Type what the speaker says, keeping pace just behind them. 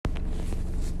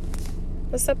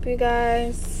What's up, you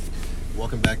guys?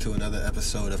 Welcome back to another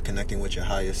episode of Connecting with Your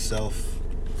Higher Self.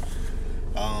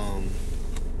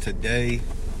 Today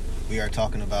we are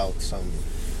talking about some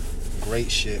great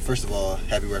shit. First of all,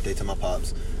 happy birthday to my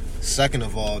pops. Second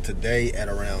of all, today at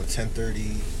around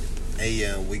 10:30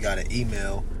 a.m. we got an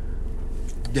email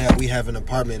that we have an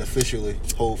apartment officially.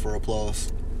 Hold for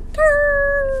applause.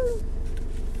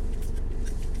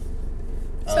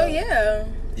 Yeah,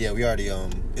 we already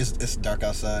it's dark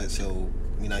outside, so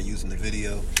we're not using the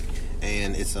video,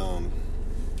 and it's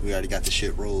we already got the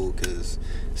shit rolled because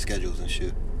schedules and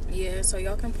shit. Yeah, so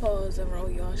y'all can pause and roll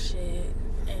y'all shit,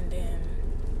 and then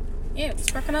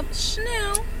sparking up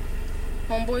Chanel.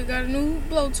 Homeboy got a new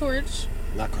blowtorch.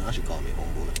 Not I should call me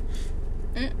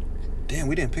homeboy. Damn,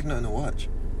 we didn't pick nothing to watch.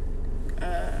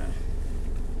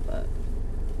 But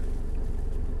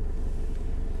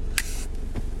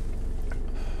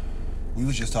We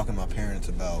was just talking to my parents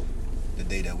about the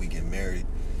day that we get married,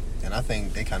 and I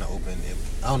think they kind of opened it.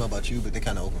 I don't know about you, but they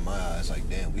kind of opened my eyes. Like,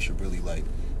 damn, we should really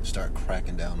start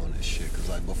cracking down on this shit, because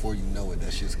before you know it,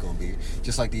 that shit's gonna be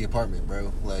just like the apartment,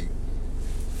 bro.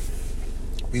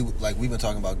 We've been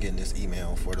talking about getting this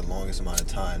email for the longest amount of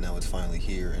time. Now it's finally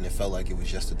here, and it felt like it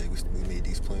was yesterday we made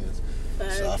these plans.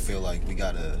 So I feel like we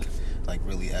gotta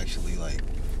really actually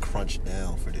crunch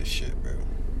down for this shit, bro.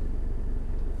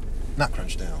 Not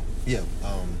crunch down. Yeah.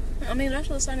 I mean, that's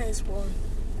what Sunday's for.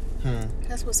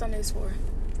 That's what Sunday's for.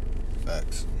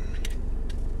 Facts.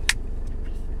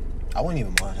 I wouldn't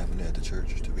even mind having it at the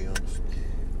church, to be honest.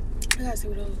 I gotta see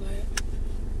what it looks like.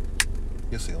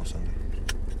 You'll see on Sunday.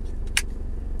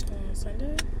 On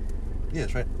Sunday? Yeah,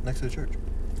 it's right next to the church.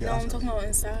 Yeah, no, I'm talking about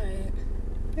inside.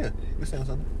 Yeah, we'll see on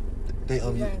Sunday. You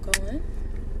gonna go in?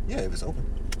 Yeah, if it's open.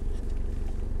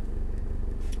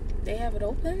 They have it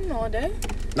open all day?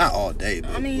 Not all day,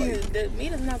 but I mean, the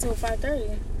meeting's not till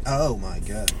 5:30. Oh my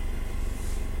god.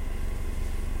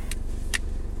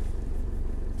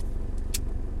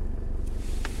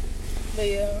 But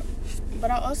yeah,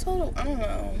 but I don't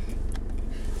know.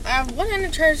 I have one in the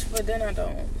church, but then I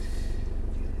don't.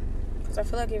 Because I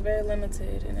feel like you're very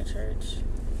limited in the church.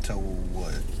 So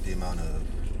what? The amount of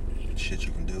shit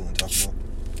you can do and talk about?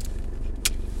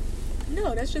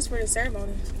 No, that's just for the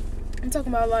ceremony. I'm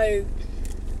talking about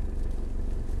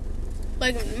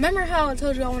remember how I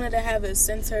told you I wanted to have a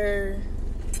center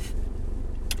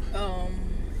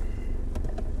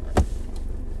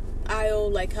aisle,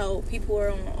 like how people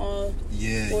are on all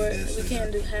fours? We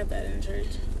can't have that in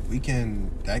church. We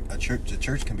can. The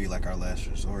church can be like our last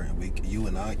resort, and you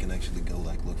and I can actually go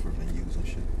look for venues and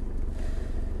shit.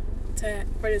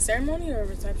 For the ceremony or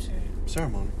reception?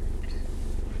 Ceremony.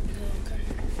 Oh, okay.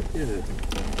 Yeah.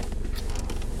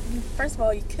 First of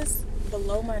all, you kissed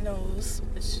below my nose,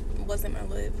 which wasn't my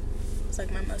lip. It's like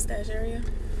my mustache area.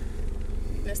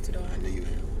 That's too dark. I knew you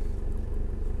had one.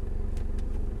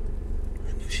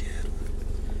 I knew she had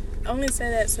one. I only say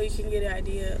that so you can get an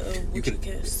idea of what you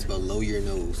kissed. Below your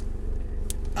nose.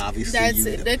 Obviously, that's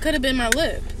it. That could have been my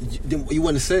lip. You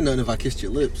wouldn't have said nothing if I kissed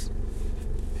your lips.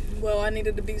 Well, I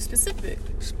needed to be specific.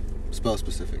 Spell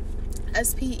specific.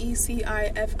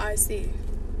 SPECIFIC.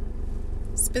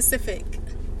 Specific.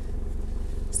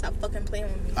 Stop fucking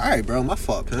playing with me. Alright, bro. My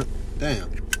fault, pimp. Damn.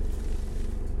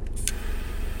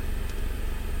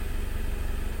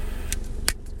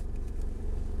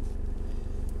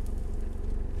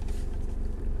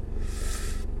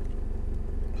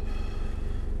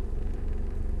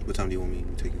 What time do you want me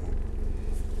to take you home?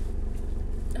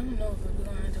 I don't know, but we're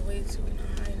going to have to wait till we're not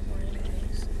high anymore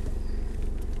anyways.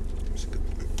 That's a good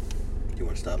point. You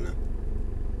want to stop now?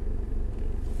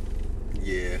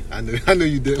 Yeah, I knew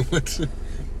you didn't want to.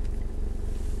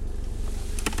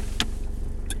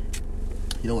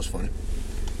 You know what's funny?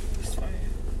 It's funny.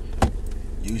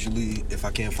 Usually, if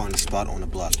I can't find a spot on the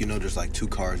block, there's 2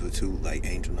 cars with 2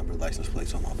 angel number license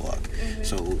plates on my block. Mm-hmm.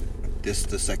 So this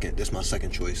my second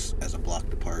choice as a block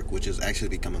to park, which is actually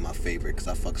becoming my favorite because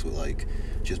I fucks with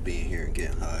just being here and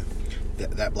getting high.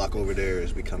 That block over there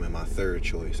is becoming my third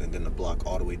choice, and then the block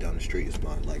all the way down the street is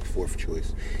my fourth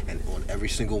choice. And on every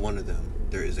single one of them,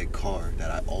 there is a car that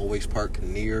I always park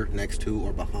near, next to,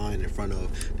 or behind, in front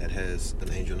of that has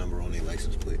an angel number on their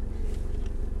license plate.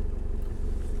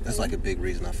 That's a big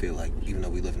reason I feel even though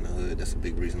we live in the hood, that's a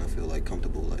big reason I feel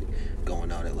comfortable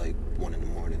going out at 1 in the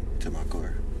morning to my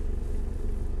car.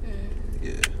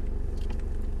 Yeah.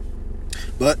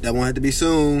 But that won't have to be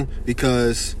soon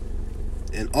because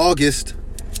in August.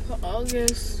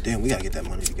 Damn, we gotta get that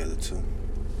money together too.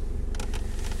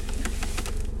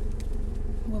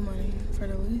 What money? For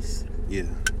the lease? Yeah.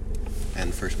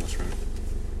 And the first month's rent.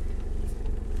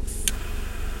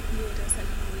 Yeah, that's like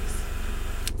the lease.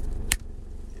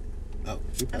 Oh.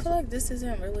 I feel like this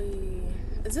isn't really...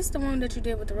 Is this the one that you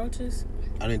did with the roaches?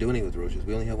 I didn't do any with roaches.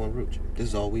 We only have one roach. This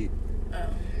is all weed. Oh. I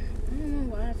don't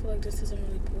know why I feel like this isn't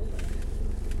really pulling.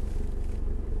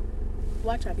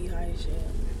 Watch I be high as shit.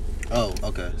 Oh,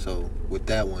 okay. So with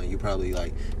that one, you probably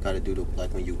like gotta do the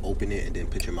like when you open it and then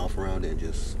put your mouth around it and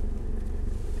just.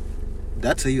 Did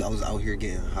I tell you I was out here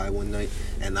getting high one night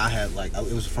and I had like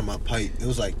it was from my pipe. It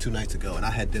was like 2 nights ago and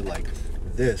I had did like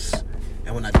this,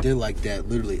 and when I did like that,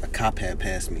 literally a cop had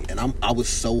passed me and I was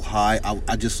so high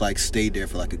I just like stayed there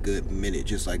for like a good minute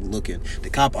just like looking. The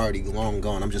cop already long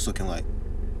gone. I'm just looking like,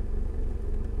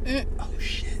 oh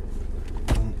shit.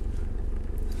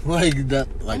 Like that,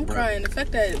 like, I'm bro. crying. The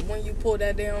fact that when you pull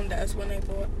that down, that's when they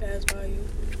pass by you.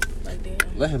 Like,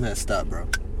 damn. Let him have stop, bro.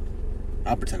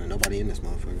 I'll pretend that nobody in this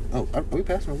motherfucker. Oh, are we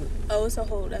passing over? Oh, it's a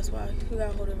hold. That's why. You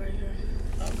gotta hold it right here.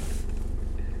 Okay.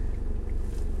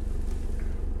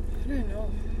 I don't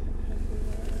know.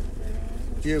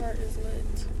 Which part is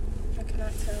lit? I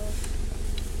cannot tell.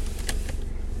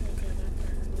 Okay, that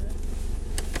part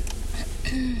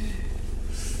is lit.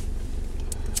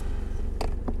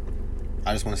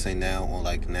 I just want to say now on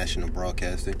like national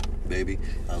broadcasting, baby,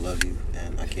 I love you,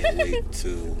 and I can't wait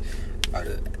to,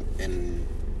 and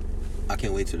I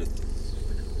can't wait to the,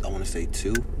 I want to say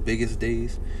 2 biggest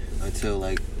days until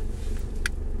like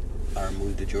our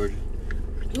move to Georgia.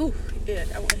 Ooh, yeah,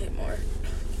 I want to hit more.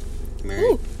 Mary.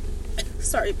 Ooh,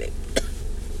 sorry, babe.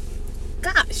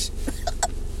 Gosh.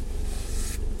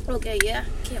 Okay, yeah,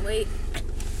 can't wait.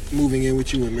 Moving in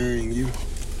with you and marrying you.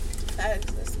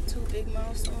 That's the 2 big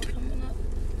milestones coming up.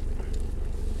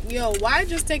 Yo, why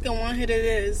just taking one hit of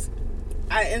this?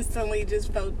 I instantly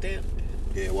just felt that.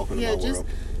 Yeah, welcome to my world.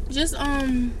 Just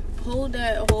hold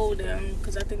that hold down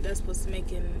because I think that's what's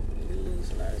making you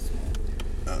lose a lot of smoke.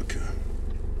 Okay.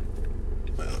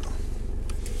 Well,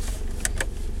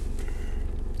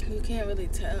 you can't really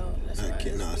tell. That's why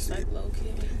it's like low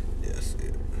key. Yeah, I see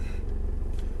it.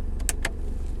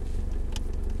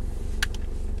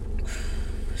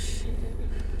 Shit.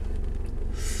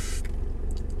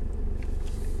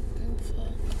 Oh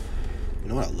fuck. You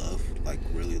know what I love? Like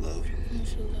really love?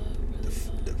 What you love?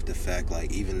 The fact,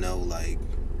 like, even though like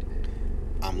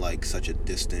I'm like such a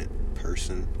distant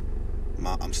person,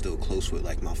 I'm still close with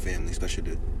like my family, especially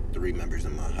the 3 members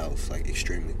in my house, like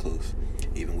extremely close,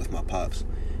 even with my pops.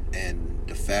 And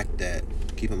the fact that,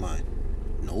 keep in mind,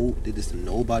 did this to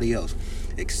nobody else,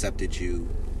 accepted you,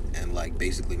 and like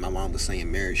basically my mom was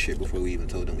saying marriage shit before we even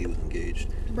told them we was engaged.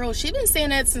 Bro, she been saying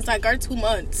that since like our 2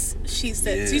 months. She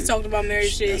said she talked about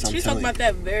marriage shit. She talked about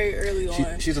that very early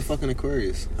on. She's a fucking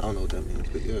Aquarius. I don't know what that means,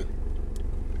 but yeah.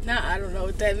 Nah, I don't know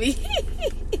what that means.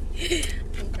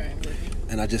 I'm crying, baby.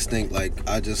 And I just think like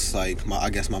I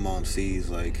guess my mom sees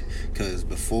like, cause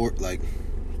before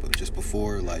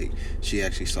she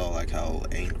actually saw like how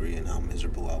angry and how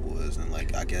miserable I was, and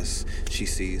like I guess she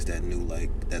sees that new like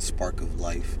that spark of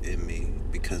life in me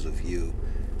because of you.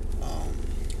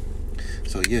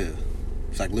 So yeah,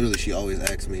 it's like literally she always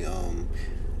asks me,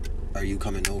 are you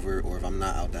coming over? Or if I'm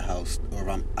not out the house, or if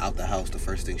I'm out the house, the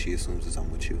first thing she assumes is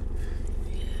I'm with you.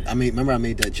 I mean, remember I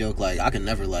made that joke, like, I can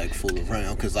never, like, fool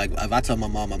around, because, like, if I tell my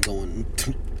mom I'm going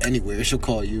anywhere, she'll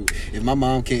call you. If my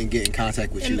mom can't get in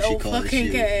contact with you, she calls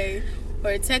you. K. Or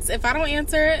a text. If I don't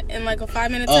answer it in, like, a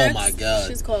 5-minute text, oh my God,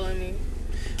 she's calling me.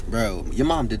 Bro, your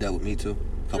mom did that with me, too.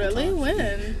 Really? Times. When?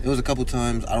 It was a couple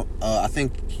times. I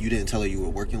think you didn't tell her you were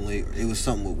working late. It was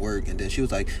something with work, and then she was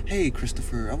like, "Hey,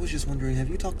 Christopher, I was just wondering, have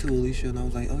you talked to Alicia?" And I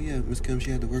was like, "Oh yeah, Miss Kim, she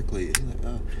had to work late." And she's like,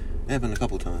 "Oh, it happened a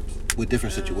couple times with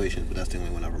different situations, but that's the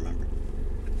only one I remember."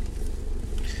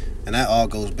 And that all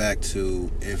goes back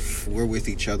to, if we're with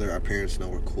each other, our parents know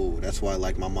we're cool. That's why,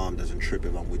 like, my mom doesn't trip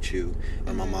if I'm with you,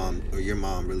 or my mom or your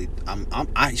mom really.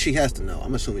 She has to know.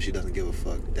 I'm assuming she doesn't give a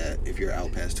fuck that if you're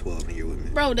out past 12 and you're with me.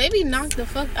 Bro, they be knocked the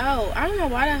fuck out. I don't know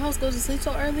why that house goes to sleep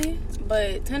so early,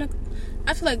 but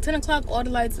I feel like 10 o'clock, all the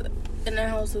lights in that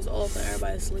house is off and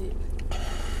everybody's asleep.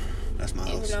 That's my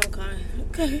house. Even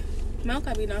okay.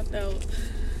 Malachi be knocked out.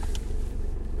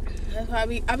 That's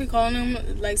why I be calling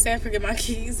him, like, say I forget my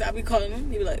keys. I be calling him.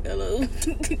 He be like, hello.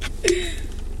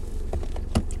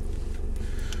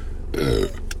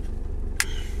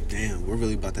 Damn, we're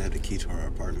really about to have the key to our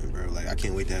apartment, bro. Like, I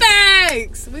can't wait to have...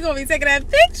 Thanks! We gonna be taking that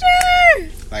picture!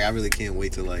 Like, I really can't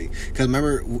wait to, like...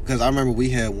 Because I remember we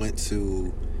had went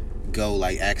to go,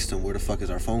 like, ask them where the fuck is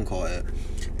our phone call at.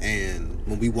 And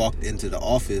when we walked into the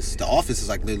office is,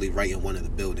 like, literally right in one of the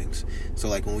buildings. So,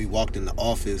 like, when we walked in the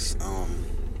office,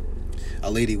 a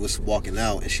lady was walking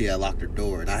out and she had locked her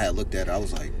door, and I had looked at her. I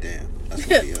was like, damn, that's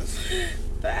gonna be us.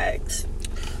 Facts.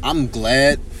 I'm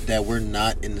glad that we're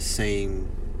not in the same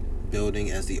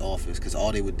building as the office, because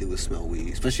all they would do is smell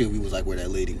weed, especially if we was like where that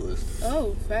lady was.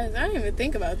 Oh, fast. I didn't even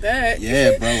think about that.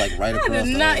 Yeah, bro, like right across. I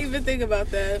did not even think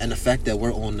about that. And the fact that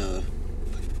we're on the,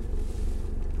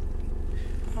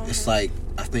 it's like,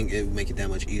 I think it would make it that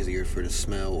much easier for the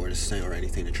smell or the scent or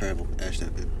anything to travel past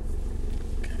that bit.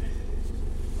 Okay.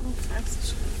 Oh, fast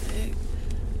is big.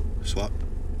 Swap.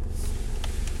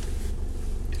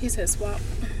 He said swap.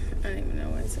 I didn't even know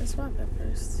why he said swap at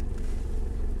first.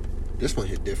 This one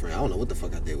hit different. I don't know what the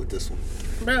fuck I did with this one.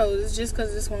 Bro, it's just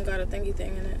because this one got a thingy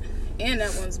thing in it. And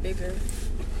that one's bigger.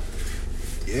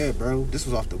 Yeah, bro. This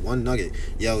was off the one nugget.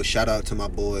 Yo, shout out to my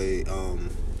boy,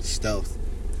 Stealth.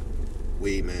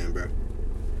 Weed man, bro.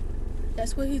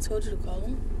 That's what he told you to call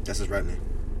him? That's his rap name.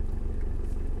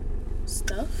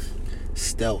 Stuff?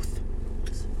 Stealth.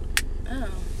 Oh.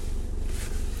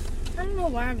 I don't know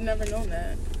why I've never known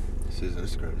that. This is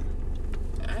Instagram name.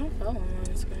 I don't follow him on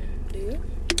Instagram. Do you?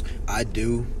 I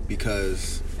do,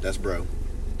 because that's bro.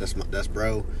 That's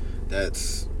bro.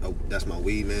 That's my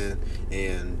weed man,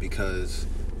 and because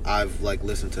I've like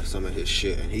listened to some of his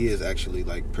shit, and he is actually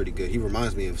like pretty good. He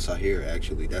reminds me of Sahir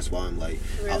actually. That's why I'm like,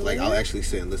 really? I'll actually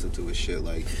sit and listen to his shit.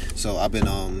 Like, so I've been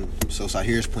so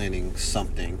Sahir's planning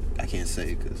something. I can't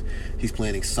say because he's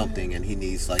planning something, and he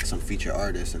needs like some feature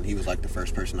artists, and he was like the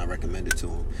first person I recommended to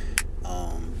him.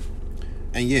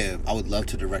 And yeah, I would love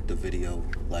to direct a video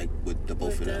like with the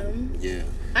both of them. Yeah.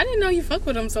 I didn't know you fuck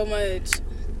with him so much.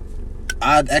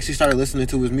 I actually started listening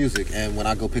to his music, and when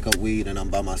I go pick up weed and I'm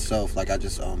by myself, like I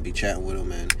just be chatting with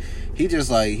him, and he's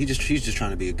just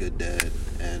trying to be a good dad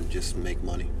and just make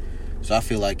money. So I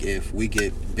feel like if we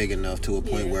get big enough to a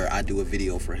point where I do a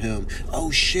video for him, oh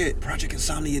shit, Project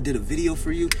Insomnia did a video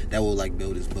for you, that will like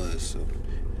build his buzz. So.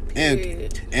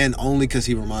 And only because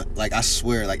he like I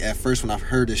swear, like at first when I've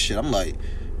heard this shit, I'm like,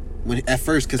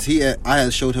 because I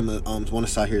had showed him one of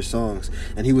Sahir's songs,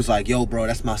 and he was like, yo bro,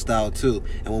 that's my style too.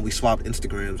 And when we swapped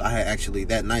Instagrams, I had actually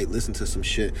that night listened to some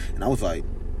shit, and I was like,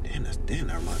 damn,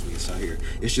 that reminds me of Sahir.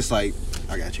 It's just like,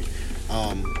 I got you.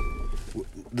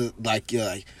 Like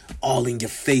all in your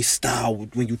face style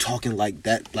when you talking like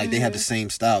that, like they have the same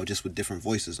style just with different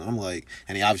voices, and I'm like,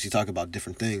 and they obviously talk about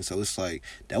different things, so it's like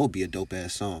that would be a dope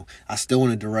ass song. I still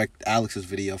want to direct Alex's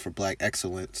video for Black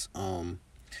Excellence.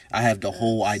 I have the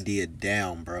whole idea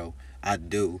down, bro. I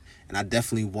do, and I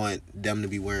definitely want them to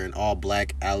be wearing all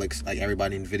black. Alex, like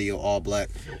everybody in the video, all black.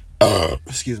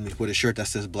 Excuse me, with a shirt that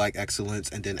says Black Excellence,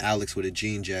 and then Alex with a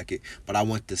jean jacket. But I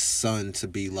want the sun to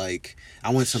be like,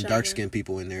 I want some dark skinned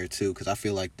people in there too, because I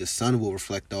feel like the sun will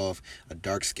reflect off a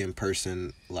dark skinned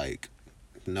person like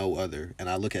no other. And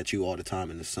I look at you all the time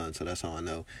in the sun, so that's how I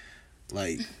know.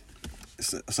 Like,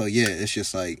 so yeah, it's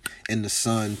just like in the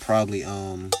sun, probably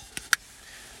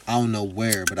I don't know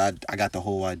where, but I got the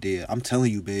whole idea. I'm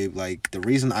telling you, babe, like, the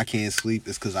reason I can't sleep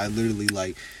is because I literally,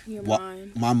 like,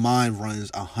 my mind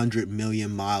runs 100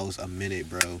 million miles a minute,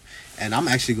 bro. And I'm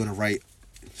actually going to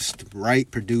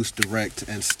write, produce, direct,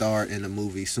 and star in a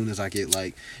movie soon as I get,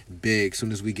 like, big,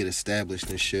 soon as we get established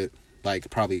and shit. Like,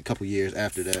 probably a couple years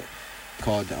after that.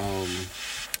 Called The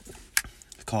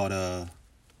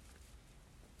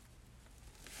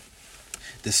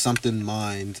Something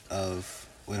Mind of...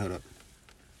 Wait, hold up.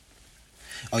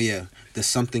 Oh yeah, The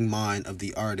Something Mind of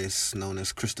the artist known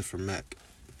as Christopher Mack,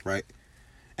 right?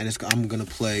 And I'm going to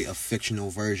play a fictional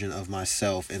version of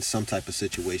myself in some type of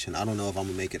situation. I don't know if I'm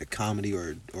going to make it a comedy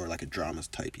or like a drama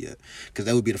type yet. Because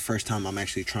that would be the first time I'm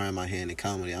actually trying my hand in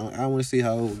comedy. I want to see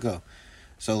how it would go.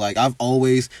 So, like, I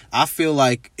feel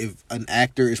like if an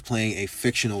actor is playing a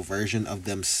fictional version of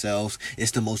themselves,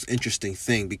 it's the most interesting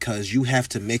thing, because you have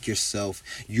to make yourself,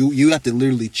 you have to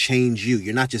literally change you.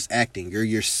 You're not just acting, you're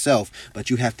yourself, but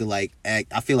you have to, like,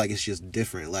 act. I feel like it's just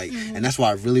different, like, and that's why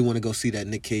I really want to go see that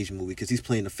Nick Cage movie, because he's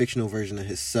playing a fictional version of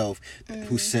himself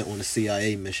who's sent on a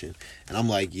CIA mission. And I'm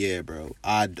like, yeah, bro,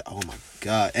 oh my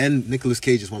God. And Nicolas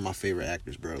Cage is one of my favorite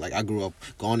actors, bro. Like, I grew up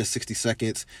Gone in 60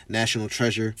 Seconds, National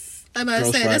Treasure. I'm about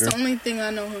to say, that's the only thing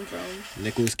I know him from.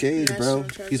 Nicolas Cage, bro.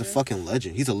 He's a fucking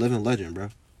legend. He's a living legend,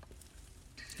 bro.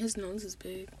 His nose is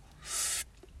big. This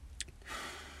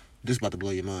is about to blow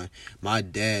your mind. My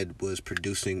dad was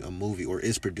producing a movie, or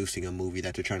is producing a movie,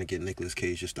 that they're trying to get Nicolas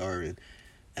Cage to star in.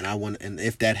 And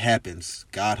if that happens,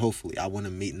 God, hopefully, I want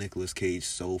to meet Nicolas Cage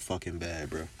so fucking bad,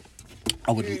 bro.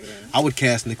 I would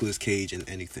cast Nicolas Cage in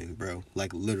anything, bro.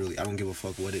 Like, literally, I don't give a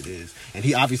fuck what it is. And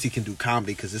he obviously can do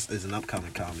comedy, because this is an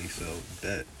upcoming comedy, so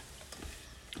that.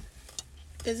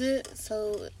 Is it?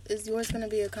 So, is yours going to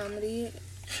be a comedy?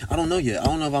 I don't know yet. I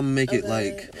don't know if I'm going to make it,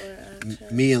 like,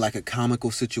 me in, like, a comical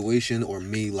situation, or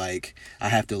me, like, I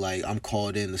have to, like, I'm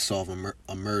called in to solve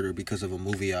a murder because of a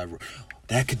movie I wrote.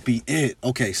 That could be it.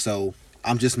 Okay, so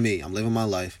I'm just me. I'm living my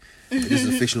life. This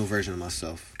is a fictional version of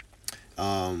myself.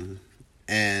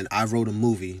 And I wrote a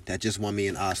movie that just won me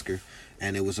an Oscar,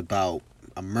 and it was about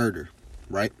a murder,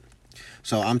 right?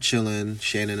 So I'm chilling.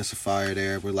 Shannon and Sapphire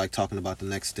there. We're like talking about the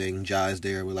next thing. Jai's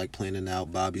there. We're like planning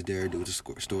out. Bobby's there doing the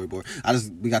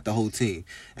storyboard. We got the whole team.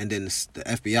 And then the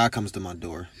FBI comes to my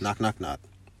door. Knock, knock, knock.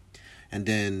 And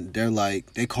then they're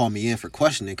like, they call me in for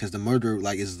questioning because the murder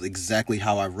like is exactly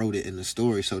how I wrote it in the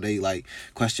story. So they like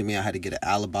questioned me. I had to get an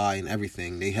alibi and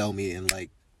everything. They held me in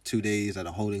like 2 days at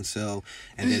a holding cell,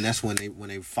 and then that's when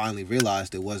they finally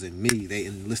realized it wasn't me. They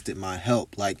enlisted my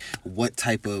help. Like, what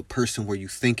type of person were you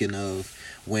thinking of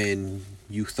when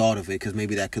you thought of it? Because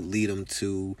maybe that could lead them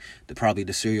to probably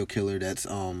the serial killer that's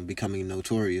becoming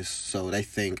notorious. So they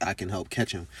think I can help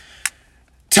catch him.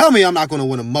 Tell me I'm not going to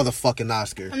win a motherfucking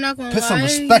Oscar. I'm not going to put lie. some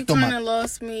respect on my. You kind of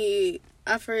lost me.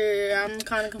 I'm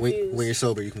kind of confused. When you're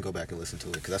sober, you can go back and listen to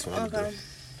it because that's what I'm doing.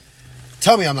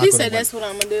 Tell me I'm not. He said that's what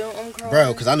I'm gonna do. I'm crying,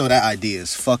 bro, because I know that idea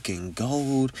is fucking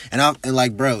gold, and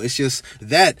like, bro, it's just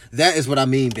that is what I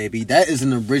mean, baby. That is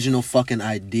an original fucking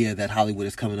idea that Hollywood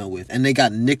is coming up with, and they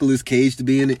got Nicolas Cage to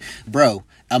be in it, bro.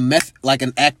 Like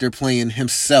an actor playing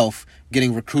himself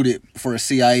getting recruited for a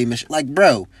CIA mission, like,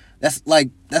 bro, that's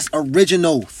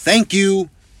original. Thank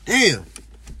you, damn.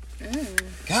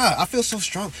 God, I feel so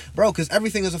strong, bro, because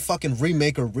everything is a fucking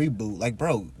remake or reboot. Like,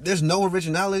 bro, there's no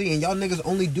originality, and y'all niggas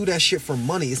only do that shit for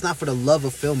money. It's not for the love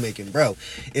of filmmaking, bro.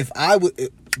 If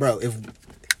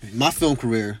my film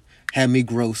career had me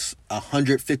gross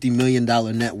 $150 million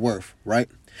net worth, right?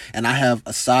 And I have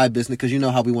a side business, because you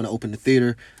know how we want to open the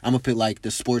theater. I'm going to put, like,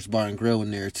 the sports bar and grill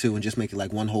in there, too, and just make it,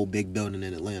 like, one whole big building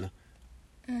in Atlanta.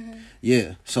 Mm-hmm.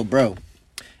 Yeah, so, bro,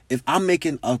 if I'm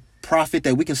making a profit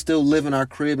that we can still live in our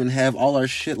crib and have all our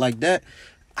shit like that,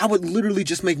 I would literally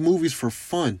just make movies for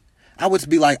fun. I would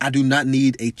be like, I do not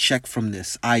need a check from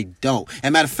this. I don't.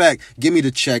 And matter of fact, give me the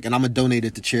check and I'm going to donate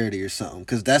it to charity or something.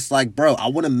 Because that's like, bro, I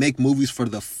want to make movies for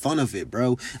the fun of it,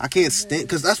 bro. I can't stand,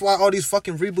 because that's why all these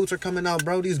fucking reboots are coming out,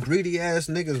 bro. These greedy ass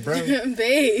niggas, bro.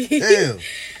 Babe.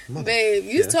 Damn. Babe,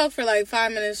 you talk for like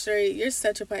 5 minutes straight. You're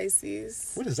such a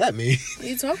Pisces. What does that mean?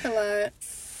 You talk a lot.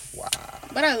 Wow.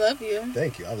 But I love you.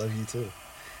 Thank you. I love you too.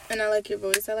 And I like your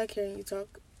voice. I like hearing you talk.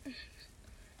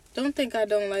 Don't think I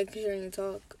don't like hearing you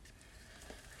talk.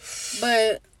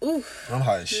 But, oof. I'm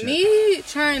high as shit. Me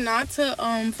trying not to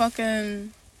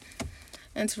fucking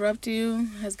interrupt you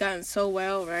has gotten so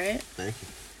well, right? Thank you.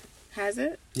 Has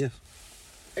it? Yes.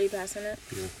 Are you passing it?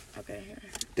 Yeah. Okay. Here.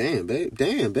 Damn,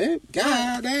 babe.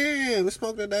 God damn. Let's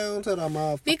smoke it down to the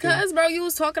motherfucker. Because, bro, you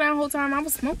was talking that whole time. I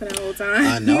was smoking that whole time.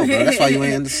 I know, bro. That's why you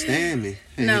ain't understand me.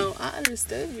 Hey. No, I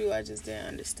understood you. I just didn't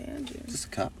understand you. Just a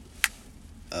cop.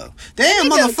 Oh. Damn,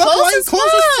 motherfucker. Why you close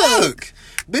as fuck?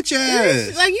 Bitch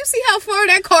ass. Like, you see how far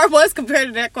that car was compared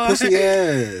to that car? Pussy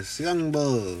ass. Young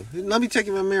boy. Let me take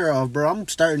my mirror off, bro. I'm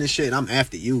starting this shit and I'm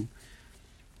after you.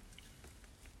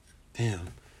 Damn.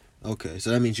 Okay, so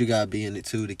that means you gotta be in it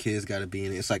too. The kids gotta be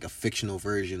in it. It's like a fictional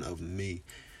version of me.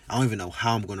 I don't even know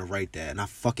how I'm gonna write that, and I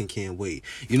fucking can't wait.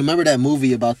 You remember that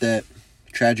movie about that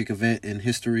tragic event in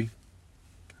history?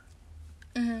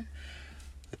 Mm-hmm.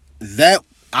 That,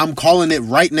 I'm calling it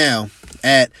right now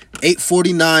at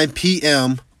 8:49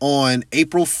 p.m. on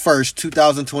April 1st,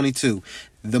 2022.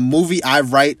 The movie I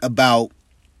write about,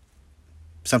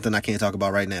 something I can't talk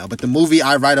about right now, but the movie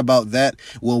I write about that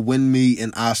will win me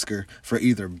an Oscar for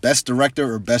either Best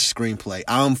Director or Best Screenplay.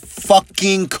 I'm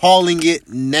fucking calling it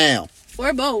now.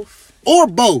 Or both. Or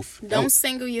both. Don't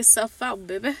single yourself out,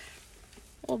 baby.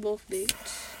 Or both, bitch.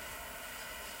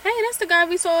 Hey, that's the guy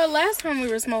we saw last time we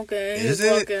were smoking. Is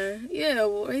it? Walking. Yeah,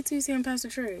 well, wait till you see him past the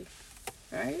tree.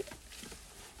 Right?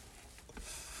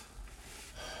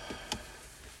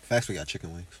 Facts, we got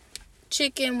chicken wings.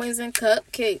 Chicken wings and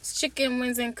cupcakes. Chicken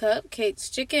wings and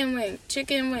cupcakes. Chicken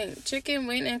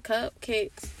wing and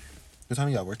cupcakes. What time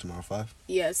you got work tomorrow? 5?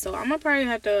 Yeah, so I'm gonna probably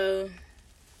have to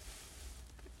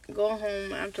go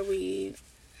home after we eat.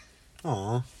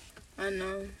 Aw. I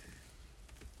know.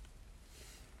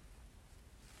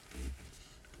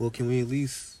 Well, can we at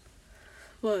least...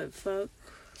 What, fuck?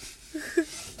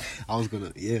 I was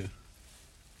gonna... Yeah.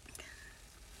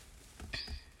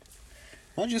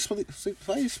 Why don't you spend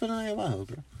the night at my house,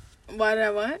 bro? Why did I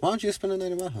what? Why don't you spend the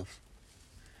night at my house?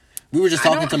 We were just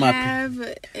talking to my... I don't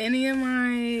have any of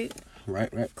my...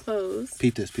 Right. Clothes.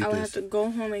 Peep this. I would have to go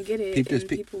home and get it, and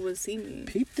people would see me.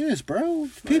 Peep this, bro.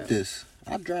 Peep this.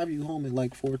 I'll drive you home at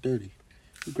like 4:30.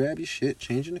 You grab your shit,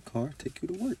 change in the car, take you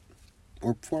to work.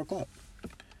 Or 4 o'clock.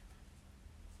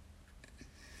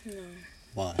 No.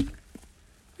 Why?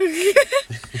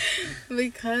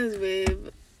 Because, babe,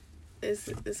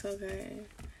 it's okay.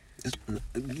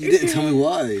 You didn't tell me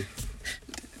why.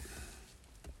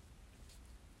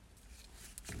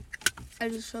 I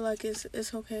just feel like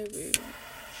it's okay, baby.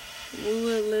 We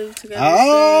would live together.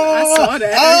 Oh, I saw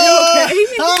that. Are you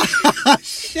okay?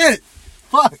 Shit.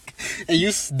 Fuck. And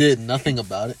you did nothing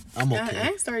about it. I'm okay.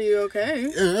 I asked, are you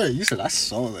okay? Yeah, you said I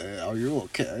saw that. Are you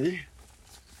okay?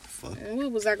 Fuck.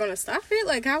 What, was I gonna stop it?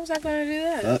 Like, how was I gonna do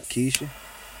that? Keisha.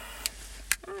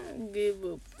 I don't give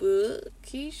a fuck,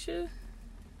 Keisha.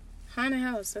 Haunted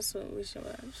House. That's what we should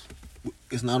watch.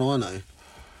 It's not on there.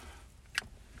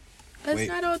 It's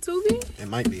not on Tubi? It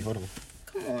might be. Hold on.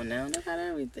 Come on now. They got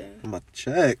everything. I'm about to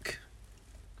check.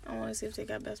 I want to see if they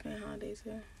got Best Man Holiday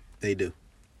too. They do.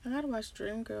 I gotta watch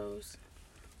Dreamgirls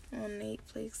on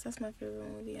Netflix. That's my favorite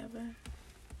movie ever.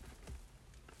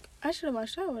 I should have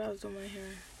watched that when I was doing my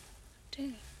hair.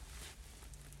 Dang.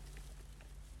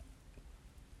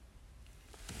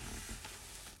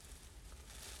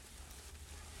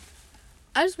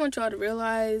 I just want y'all to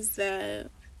realize that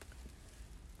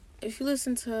if you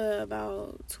listen to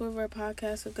about 2 of our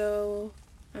podcasts ago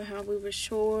on how we were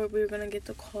sure we were going to get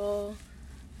the call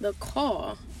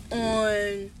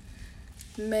on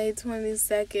May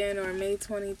 22nd or May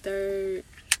 23rd.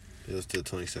 It was the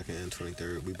 22nd and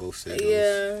 23rd. We both said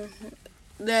those.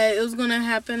 That it was going to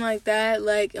happen like that.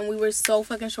 Like, and we were so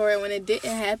fucking sure. And when it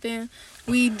didn't happen,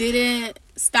 we didn't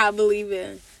stop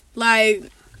believing. Like,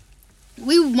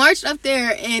 we marched up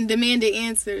there and demanded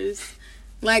answers.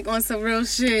 Like, on some real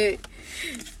shit.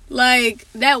 Like,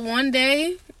 that one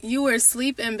day, you were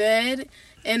asleep in bed,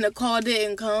 and the call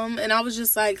didn't come, and I was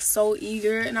just, like, so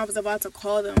eager, and I was about to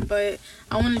call them, but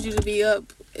I wanted you to be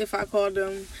up if I called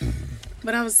them.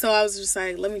 But I was just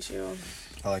like, let me chill.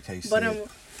 I like how you said it.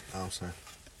 Sorry.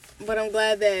 But I'm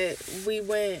glad that we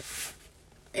went,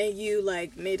 and you,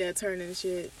 like, made that turn and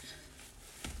shit.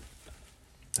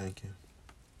 Thank you.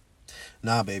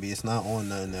 Nah, baby, it's not on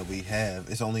nothing that we have.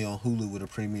 It's only on Hulu with a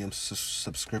premium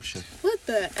subscription. What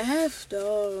the F,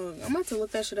 dog? I'm about to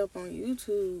look that shit up on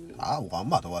YouTube. I'm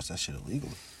about to watch that shit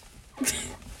illegally.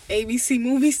 ABC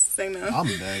movies? Say no. I'm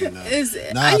begging now.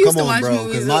 Nah, come on, bro.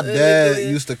 Because my dad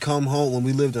used to come home when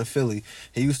we lived in Philly.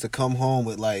 He used to come home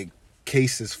with, like,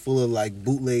 cases full of, like,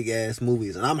 bootleg ass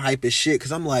movies, and I'm hype as shit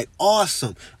because I'm like,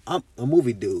 awesome, I'm a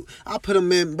movie dude. I put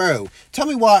them in, bro. Tell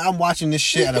me why I'm watching this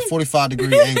shit at a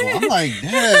 45-degree angle. I'm like,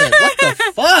 Dad, what the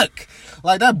fuck?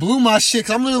 Like, that blew my shit.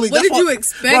 Cause I'm literally. What did you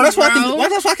expect, bro? That's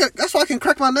why I can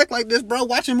crack my neck like this, bro.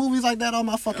 Watching movies like that all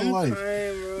my fucking life.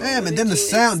 Crying, damn, and then the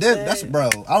sound. That's bro.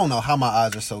 I don't know how my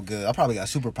eyes are so good. I probably got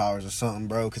superpowers or something,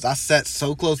 bro. Cause I sat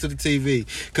so close to the TV.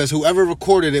 Cause whoever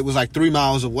recorded it was like 3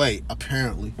 miles away.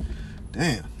 Apparently.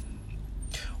 Damn.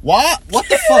 Why? What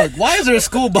the fuck? Why is there a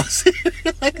school bus?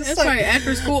 Like, it's probably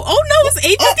after school. Oh no, it's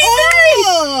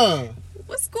 8:53.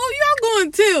 What school y'all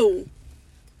going to?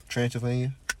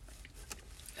 Transylvania.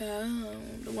 Oh,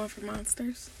 the one for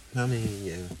monsters. I mean,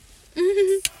 yeah.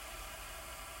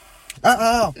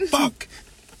 Fuck.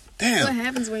 Damn. What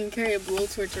happens when you carry a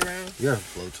blowtorch around? You're a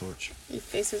blowtorch. Your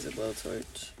face is a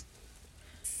blowtorch.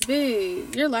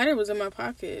 Big, your lighter was in my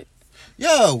pocket. Yo,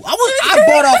 I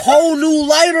bought a whole new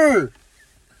lighter.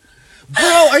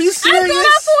 Bro, are you serious?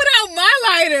 I pulled out my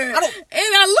lighter.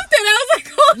 And I looked at it. I was like,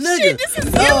 oh shit, this is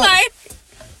your lighter.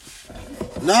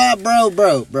 Nah,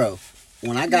 bro.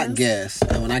 When I got gas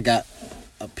and when I got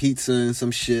a pizza and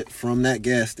some shit from that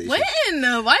gas station. When?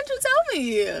 Why'd you tell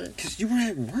me? Because you were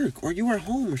at work or you were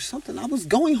home or something. I was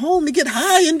going home to get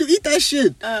high and to eat that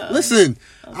shit. Listen,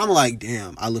 okay. I'm like,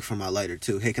 damn, I look for my lighter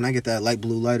too. Hey, can I get that light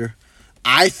blue lighter?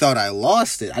 I thought I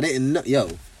lost it. I didn't know. Yo.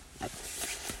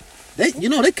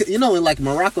 In like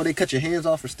Morocco, they cut your hands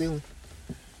off for stealing.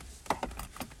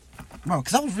 Bro,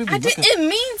 because I was really looking. Didn't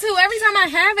mean to. Every time I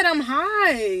have it, I'm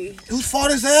high. Whose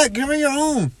fault is that? Give her your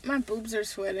own. My boobs are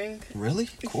sweating. Really?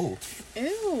 Cool.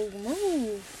 Ew,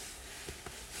 move.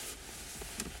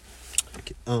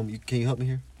 Can you help me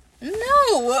here?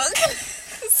 No.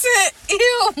 Said,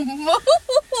 ew, move.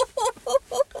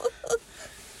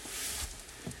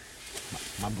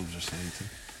 My boobs are saying too.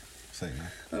 Say no.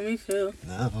 Let me feel.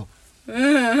 No.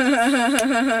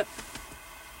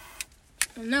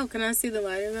 No, can I see the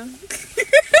lighter though?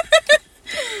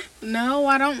 No,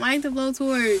 I don't like the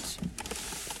blowtorch.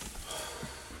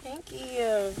 Thank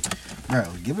you.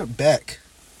 Bro, give it back.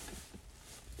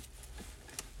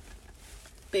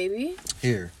 Baby?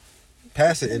 Here.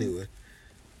 Pass it anyway.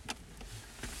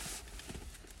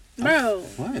 Bro.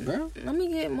 What, bro? Let me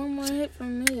get one more hit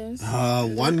from this.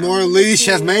 One More Leash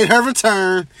has made her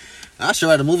return. I should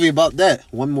write a movie about that.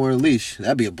 One More Leash.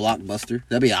 That'd be a blockbuster.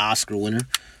 That'd be an Oscar winner.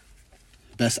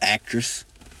 Best actress.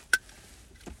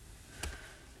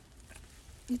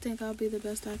 You think I'll be the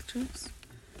best actress?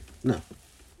 No.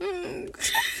 Mm.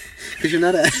 Because you're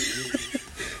not a...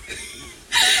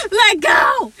 Let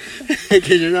go!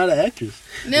 Because you're not an actress.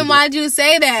 Then why'd you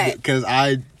say that? Because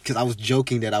I was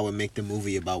joking that I would make the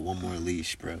movie about One More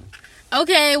Leash, bro.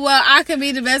 Okay, well, I could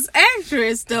be the best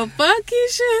actress. The fuck you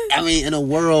should. I mean, in a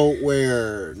world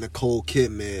where Nicole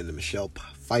Kidman and Michelle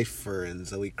Pfeiffer and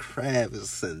Zoe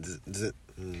Kravitz and...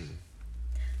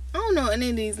 I don't know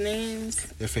any of these names.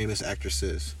 They're famous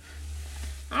actresses.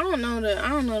 I don't know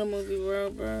the movie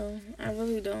world, bro. I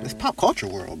really don't. It's pop culture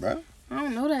world, bro. I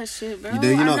don't know that shit, bro. You do?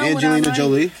 You know Angelina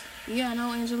Jolie? Yeah, I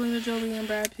know Angelina Jolie and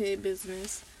Brad Pitt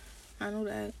business. I know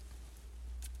that.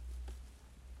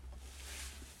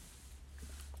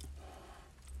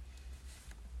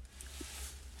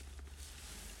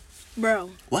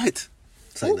 Bro. What?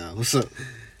 It's like, nah, what's up?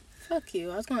 Fuck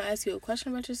you. I was gonna ask you a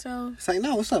question about yourself. It's like,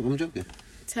 no, what's up? I'm joking.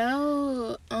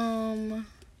 Tell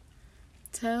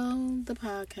the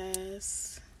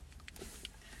podcast.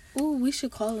 Ooh, we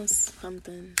should call them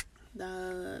something.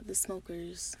 The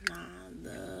smokers. Nah,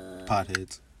 the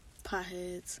potheads.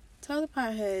 Tell the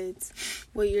potheads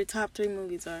what your top 3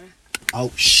 movies are.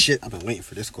 Oh shit, I've been waiting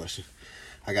for this question.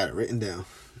 I got it written down.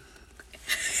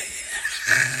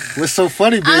 What's so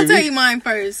funny, baby? I'll tell you mine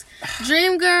first.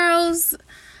 Dreamgirls.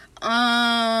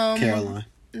 Caroline.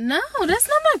 No, that's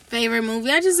not my favorite movie.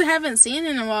 I just haven't seen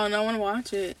it in a while and I want to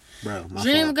watch it. Bro, my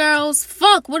Dreamgirls.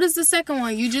 Fuck, what is the second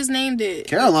one? You just named it.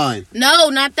 Caroline. No,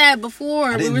 not that.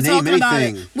 Before. I didn't we were name talking about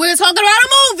anything. it. We were talking about a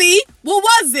movie. What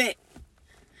was it?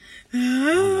 I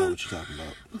don't know what you're talking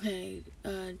about. Okay,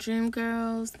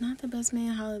 Dreamgirls. Not The Best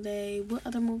Man Holiday. What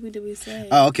other movie did we say?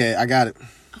 Oh, okay, I got it.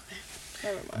 Okay,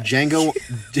 never mind.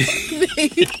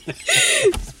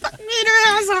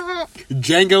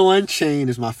 Django Unchained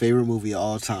is my favorite movie of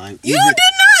all time. You did not.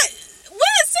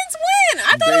 When? Since when?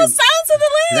 I thought it was Silence of the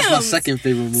Lambs. That's my second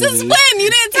favorite movie. Since when? You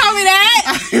didn't tell me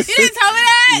that. You didn't tell me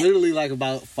that. Literally like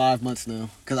about 5 months now.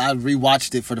 Because I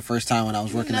rewatched it for the first time when I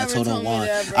was working at never Total told me Wine.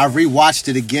 that, bro. I rewatched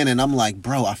it again and I'm like,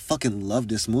 bro, I fucking love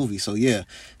this movie. So yeah,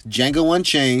 Django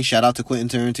Unchained, shout out to Quentin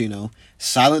Tarantino.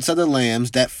 Silence of the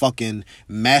Lambs, that fucking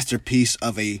masterpiece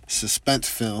of a suspense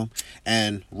film.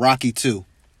 And Rocky 2.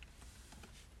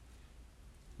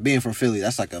 Being from Philly,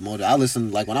 that's like a motive. I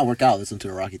listen, like when I work out, I listen to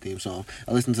the Rocky theme song.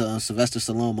 I listen to Sylvester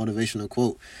Stallone motivational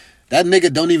quote. That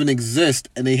nigga don't even exist,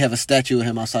 and they have a statue of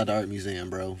him outside the art museum,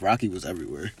 bro. Rocky was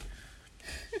everywhere.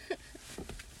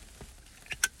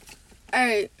 All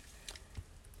right.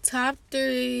 Top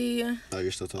 3 Oh,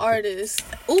 you're still talking? artists.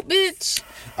 Oh, bitch.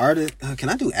 Artist? Can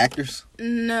I do actors?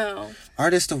 No.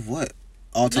 Artist of what?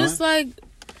 All time? Just like,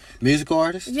 Musical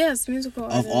artist? yes, musical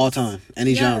artists. Of all time.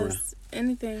 Any genre.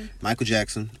 Anything. Michael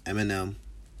Jackson, Eminem,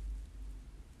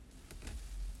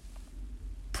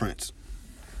 Prince.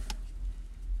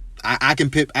 I can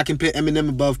put Eminem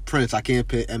above Prince. I can't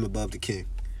put M above the King.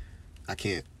 I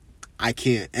can't.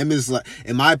 M is like,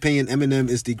 in my opinion, Eminem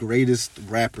is the greatest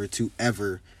rapper to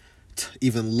ever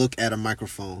even look at a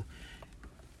microphone.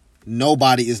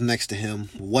 Nobody is next to him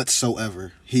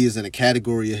whatsoever. He is in a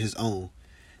category of his own.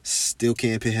 Still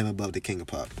can't put him above the King of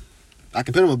Pop. I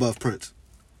can put him above Prince.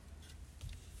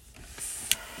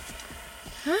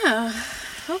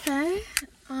 Okay.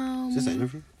 Is this an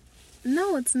interview?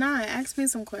 No, it's not. Ask me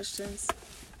some questions.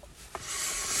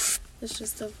 It's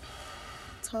just a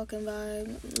talking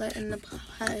vibe, letting the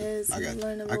potheads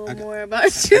learn a little more about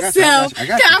yourself. I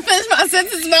got Can I finish my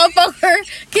sentence,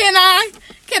 motherfucker? Can I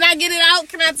get it out?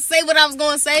 Can I say what I was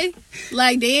going to say?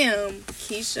 Like, damn,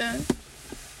 Keisha.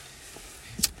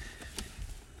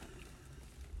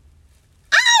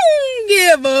 I don't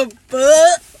give a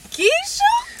fuck, Keisha.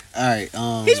 All right.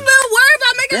 He's been worried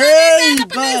about making money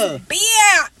up in this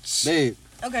bitch. Babe.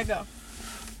 Okay, go.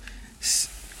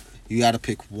 You got to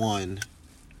pick one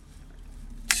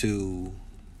to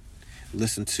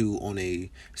listen to on a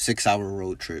 6-hour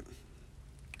road trip.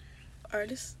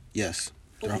 Artist? Yes.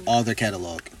 They're all their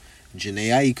catalog. Jhené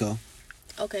Aiko.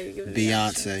 Okay, give it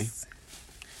Beyonce.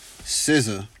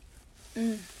 SZA.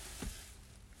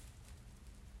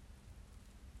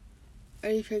 Are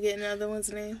you forgetting the other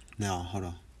one's name? No, hold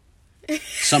on.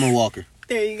 Summer Walker.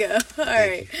 There you go. All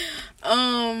right.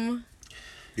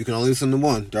 You can only listen to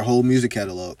one. Their whole music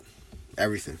catalog.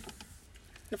 Everything.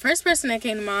 The first person that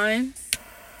came to mind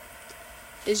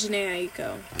is Jhené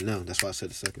Aiko. I know. That's why I said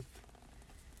the second.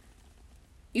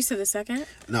 You said the second?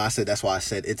 No, I said that's why I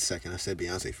said it's second. I said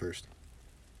Beyonce first.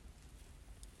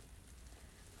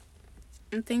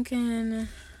 I'm thinking...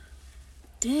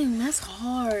 Dang, that's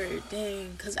hard.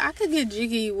 Dang. Because I could get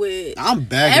jiggy with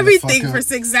everything for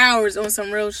 6 hours on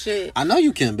some real shit. I know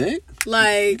you can, babe.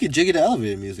 Like... You can jiggy the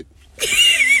elevator music.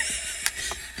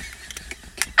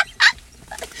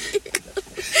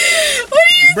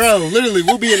 Bro, literally,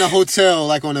 we'll be in a hotel,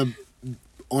 like on a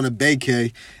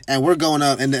vacay, and we're going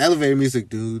up, and the elevator music,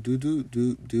 do.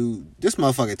 This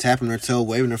motherfucker tapping her toe,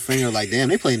 waving her finger, like, damn,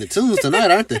 they playing the tunes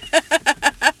tonight, aren't they?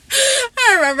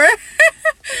 I remember.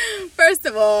 First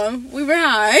of all, we were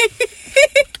high.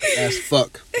 As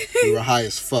fuck. We were high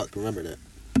as fuck. Remember that.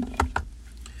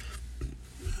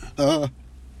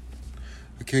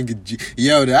 I can't get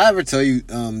Yo, did I ever tell you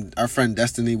our friend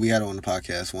Destiny, we had her on the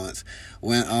podcast once,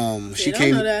 when she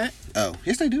came. Don't know that. Oh,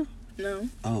 yes they do. No.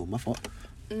 Oh, my fault.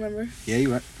 Remember? Yeah,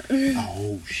 you right.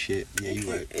 Oh shit. Yeah,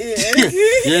 you right.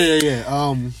 Yeah.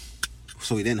 Yeah.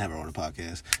 So we didn't have her on the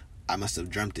podcast. I must have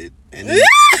dreamt it. And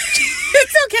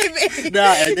it's okay, man.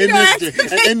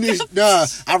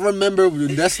 I remember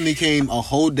when Destiny came a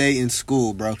whole day in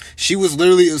school, bro. She was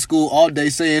literally in school all day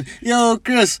saying, "Yo,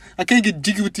 Chris, I can't get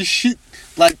jiggy with this shit."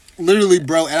 Like, literally,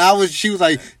 bro. And she was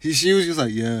just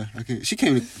like, "Yeah, I can't." She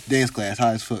came to dance class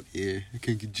high as fuck. "Yeah, I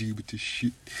can't get jiggy with this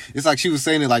shit." It's like she was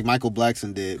saying it like Michael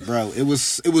Blackson did, bro. It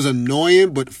was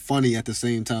annoying but funny at the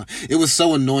same time. It was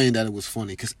so annoying that it was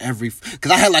funny because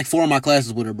I had like 4 of my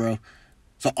classes with her, bro.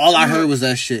 So all I heard was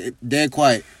that shit. Dead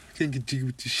quiet. I can't get jiggy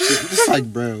with this shit. It's like,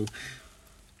 bro.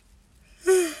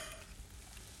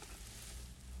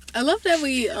 I love that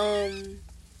we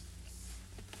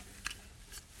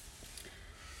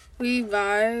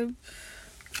vibe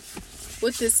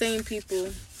with the same people.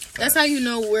 That's how you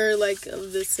know we're like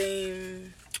of the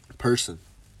same person.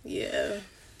 Yeah,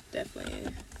 definitely.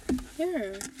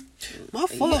 Yeah. My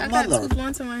fault, I got 2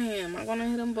 blunts in my hand. Am I gonna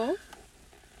hit them both?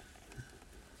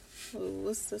 Oh,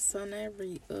 what's the sun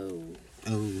every Oh.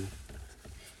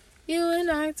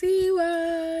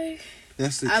 UNITY.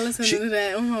 That's it. I listened to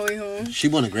that on my way home. She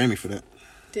won a Grammy for that.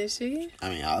 Did she? I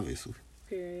mean, obviously.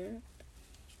 Period.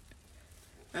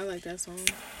 I like that song.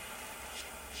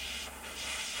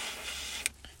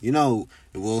 You know,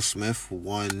 Will Smith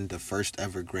won the first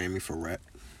ever Grammy for rap.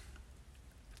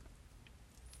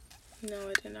 No,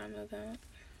 I did not know that.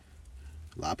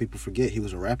 A lot of people forget he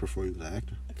was a rapper before he was an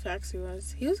actor. Facts, he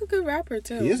was. He was a good rapper,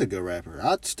 too. He is a good rapper.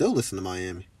 I still listen to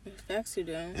Miami. Facts, you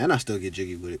do. And I still get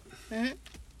jiggy with it. Mm-hmm.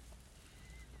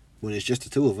 When it's just the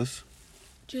 2 of us.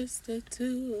 Just the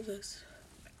 2 of us.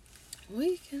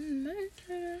 We can make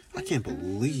it. I can't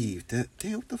believe that.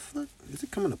 Damn, what the fuck? Is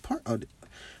it coming apart? Oh,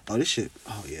 this shit.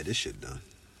 Oh, yeah, this shit done.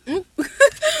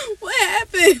 What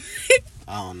happened?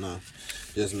 I don't know.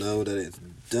 Just know that it's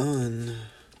done.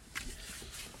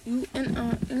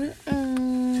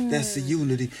 That's the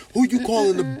unity. Who you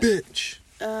calling a bitch?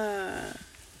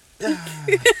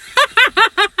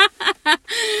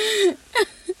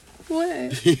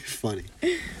 What? You're funny.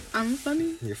 I'm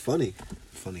funny? You're funny.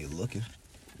 Funny looking.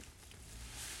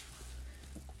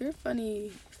 You're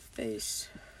funny face.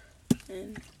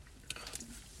 And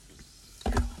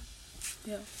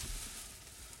yeah.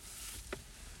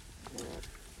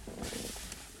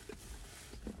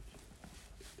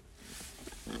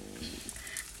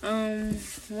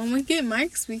 When we get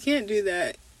mics, we can't do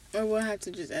that. Or we'll have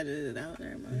to just edit it out.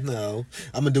 Never mind. No,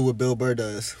 I'm gonna do what Bill Burr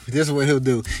does. This is what he'll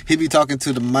do. He'll be talking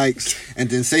to the mics, and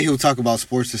then say he'll talk about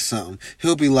sports or something.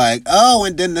 He'll be like, "Oh,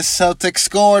 and then the Celtics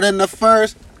scored in the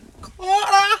first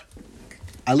quarter."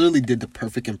 I literally did the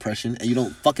perfect impression, and you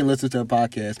don't fucking listen to a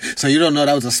podcast, so you don't know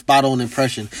that was a spot on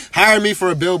impression. Hire me for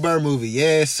a Bill Burr movie,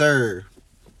 yes sir.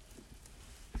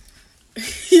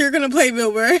 You're gonna play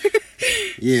Bill Burr?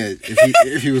 Yeah,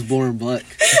 if he was born black.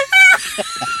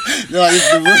 No, you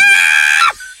gonna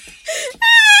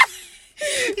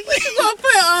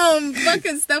put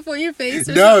fucking stuff on your face?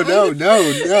 Or no. You're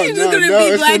just gonna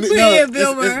be black playing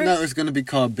Bill Burr. It's gonna be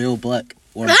called Bill Black.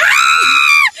 Or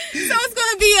So it's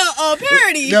gonna be a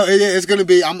parody. No, it's gonna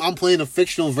be. I'm playing a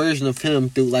fictional version of him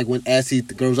through as he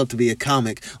grows up to be a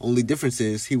comic. Only difference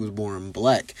is he was born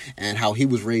black, and how he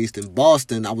was raised in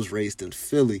Boston, I was raised in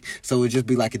Philly. So it'd just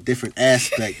be like a different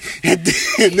aspect.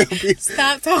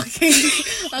 Stop talking.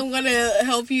 I'm gonna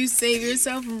help you save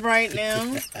yourself right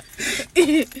now.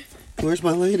 Where's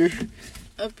my lighter?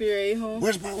 Up your a-hole.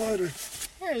 Where's my lighter?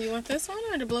 Here, you want this one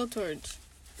or the blowtorch?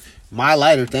 My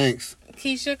lighter, thanks.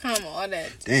 Keisha, come on, that.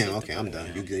 Damn, okay, I'm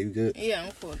done. You good? Yeah,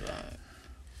 I'm cool with that.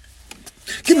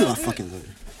 Give me my fucking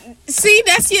lighter. See,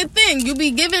 that's your thing. You be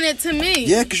giving it to me.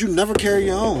 Yeah, because you never carry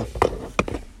your own.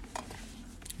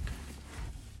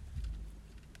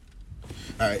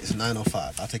 Alright, it's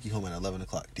 9:05. I'll take you home at 11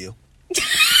 o'clock. Deal?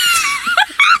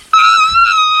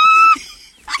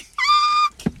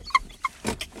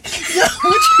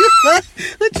 What you What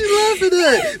you laughing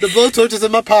at? The blowtorch is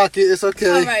in my pocket. It's okay.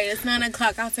 All right, it's 9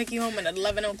 o'clock. I'll take you home at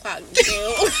 11 o'clock.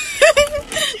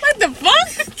 What the fuck,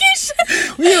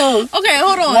 Keisha? Yo, okay,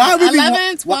 hold on. Why we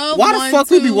 11, 12, why the 1, fuck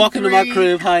 2, we be walking 3, to my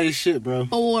crib high as shit, bro?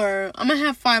 4. I'm gonna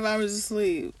have 5 hours of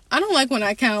sleep. I don't like when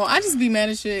I count. I just be mad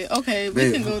as shit. Okay,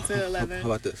 we can go to 11. How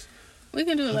about this? We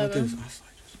can do How about 11. this?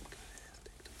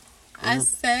 I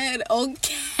said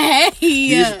okay.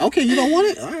 Okay, you don't want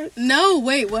it? All right. No,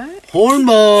 wait, what?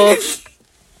 Hornball.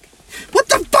 What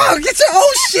the fuck? Get your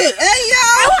own shit. Hey,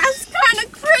 I yo. was kind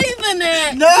of craving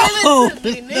it. No. Give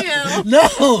it to me now.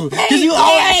 No. Because Hey, you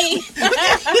always... hey.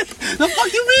 The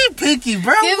fuck you mean, Pinky,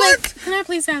 bro? Give What? it. Can I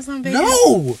please have some, baby?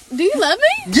 No. Do you love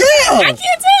me? Yeah. I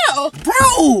can't tell.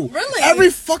 Bro. Really? Every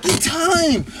fucking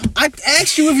time. I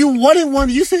asked you if you wanted one.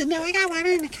 You said, no, I got one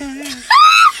in the car.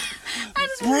 I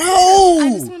just Bro. wanna I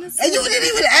just wanna see And you didn't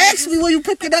even ask me when you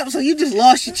picked it up, so you just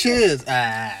lost your chance.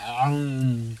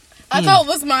 I thought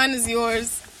what's mine is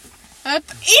yours. Ew!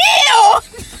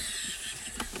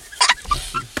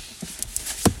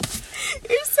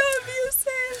 You're so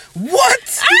abusive.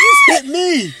 What? You just hit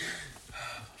me.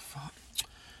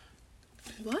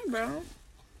 What, bro?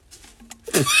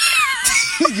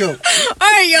 Yo.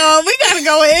 Alright, y'all. We gotta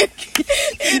go in.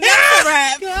 That's a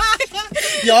wrap.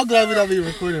 Yo, I'm glad we're not being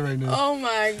recorded right now. Oh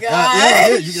my god.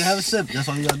 Yeah, you can have a sip. That's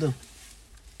all you gotta do.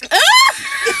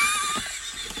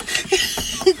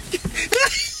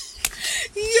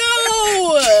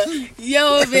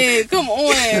 Yo, babe, come on.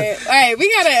 All right,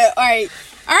 we gotta. All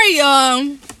right,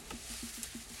 y'all.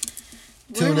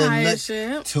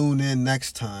 Tune in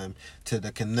next time to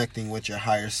the Connecting with Your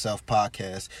Higher Self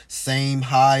podcast. Same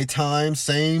high time,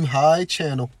 same high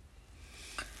channel.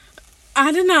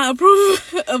 I did not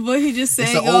approve of what he just said.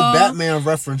 It's an y'all. old Batman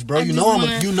reference, bro. You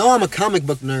know I'm a comic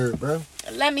book nerd, bro.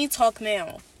 Let me talk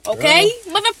now, okay,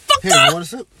 motherfucker. Here, you want a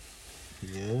sip?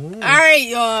 Yeah. All right,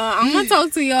 y'all. I'm gonna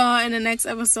talk to y'all in the next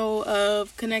episode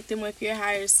of Connecting with Your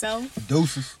Higher Self.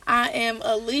 Deuces. I am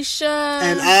Alicia,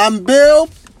 And I'm Bill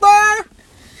Burr.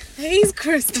 He's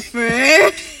Christopher,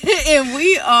 and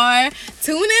we are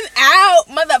tuning out,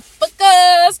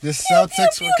 motherfuckers. The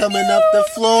Celtics were coming up the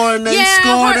floor and they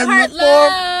scored heart, in heart, the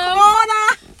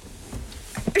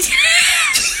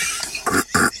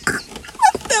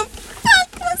What the fuck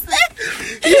was that?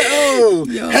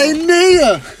 Yo. Hey,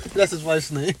 Nia. That's his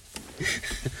wife's name.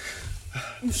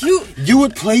 You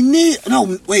would play Nia? No,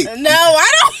 wait. No,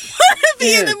 I don't want to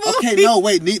be in the movie. Okay, no,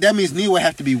 wait. That means Nia would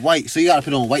have to be white, so you gotta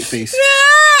put on white face.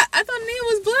 Yeah, I thought Nia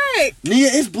was black.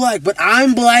 Nia is black, but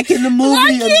I'm black in the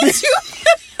movie. Why can't you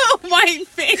have a white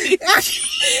face?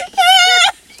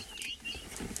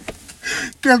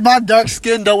 Because my dark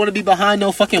skin don't want to be behind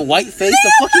no fucking white face.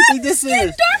 The fuck you think this is?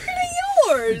 Darker than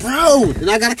yours. Bro, then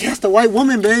I gotta cast a white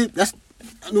woman, babe. That's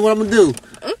what I'm gonna do.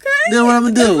 Okay. Then what I'm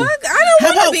gonna do? Fuck? I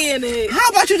don't want to be in it. How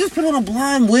about you just put on a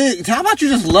blonde wig? How about you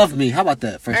just love me? How about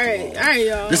that? First All of all. All right,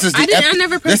 y'all. This is I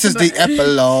never pressed This is the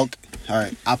epilogue. All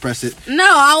right, I'll press it. No,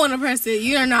 I want to press it.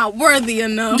 You're not worthy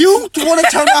enough. You want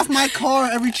to turn off my car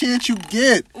every chance you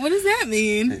get. What does that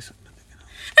mean? Hey,